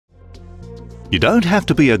You don't have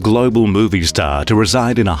to be a global movie star to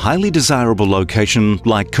reside in a highly desirable location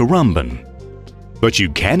like Currumbin. But you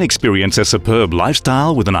can experience a superb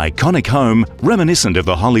lifestyle with an iconic home reminiscent of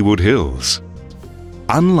the Hollywood Hills.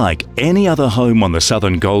 Unlike any other home on the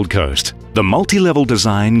southern Gold Coast, the multi-level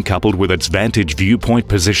design coupled with its vantage viewpoint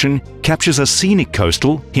position captures a scenic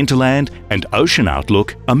coastal, hinterland and ocean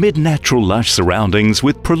outlook amid natural lush surroundings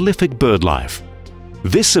with prolific bird life.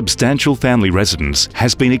 This substantial family residence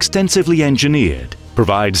has been extensively engineered,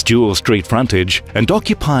 provides dual street frontage and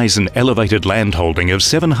occupies an elevated landholding of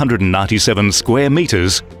 797 square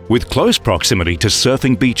metres with close proximity to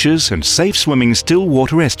surfing beaches and safe swimming still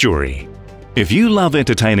water estuary. If you love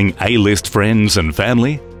entertaining A-list friends and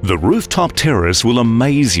family, the rooftop terrace will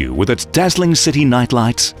amaze you with its dazzling city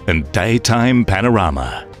nightlights and daytime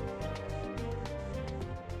panorama.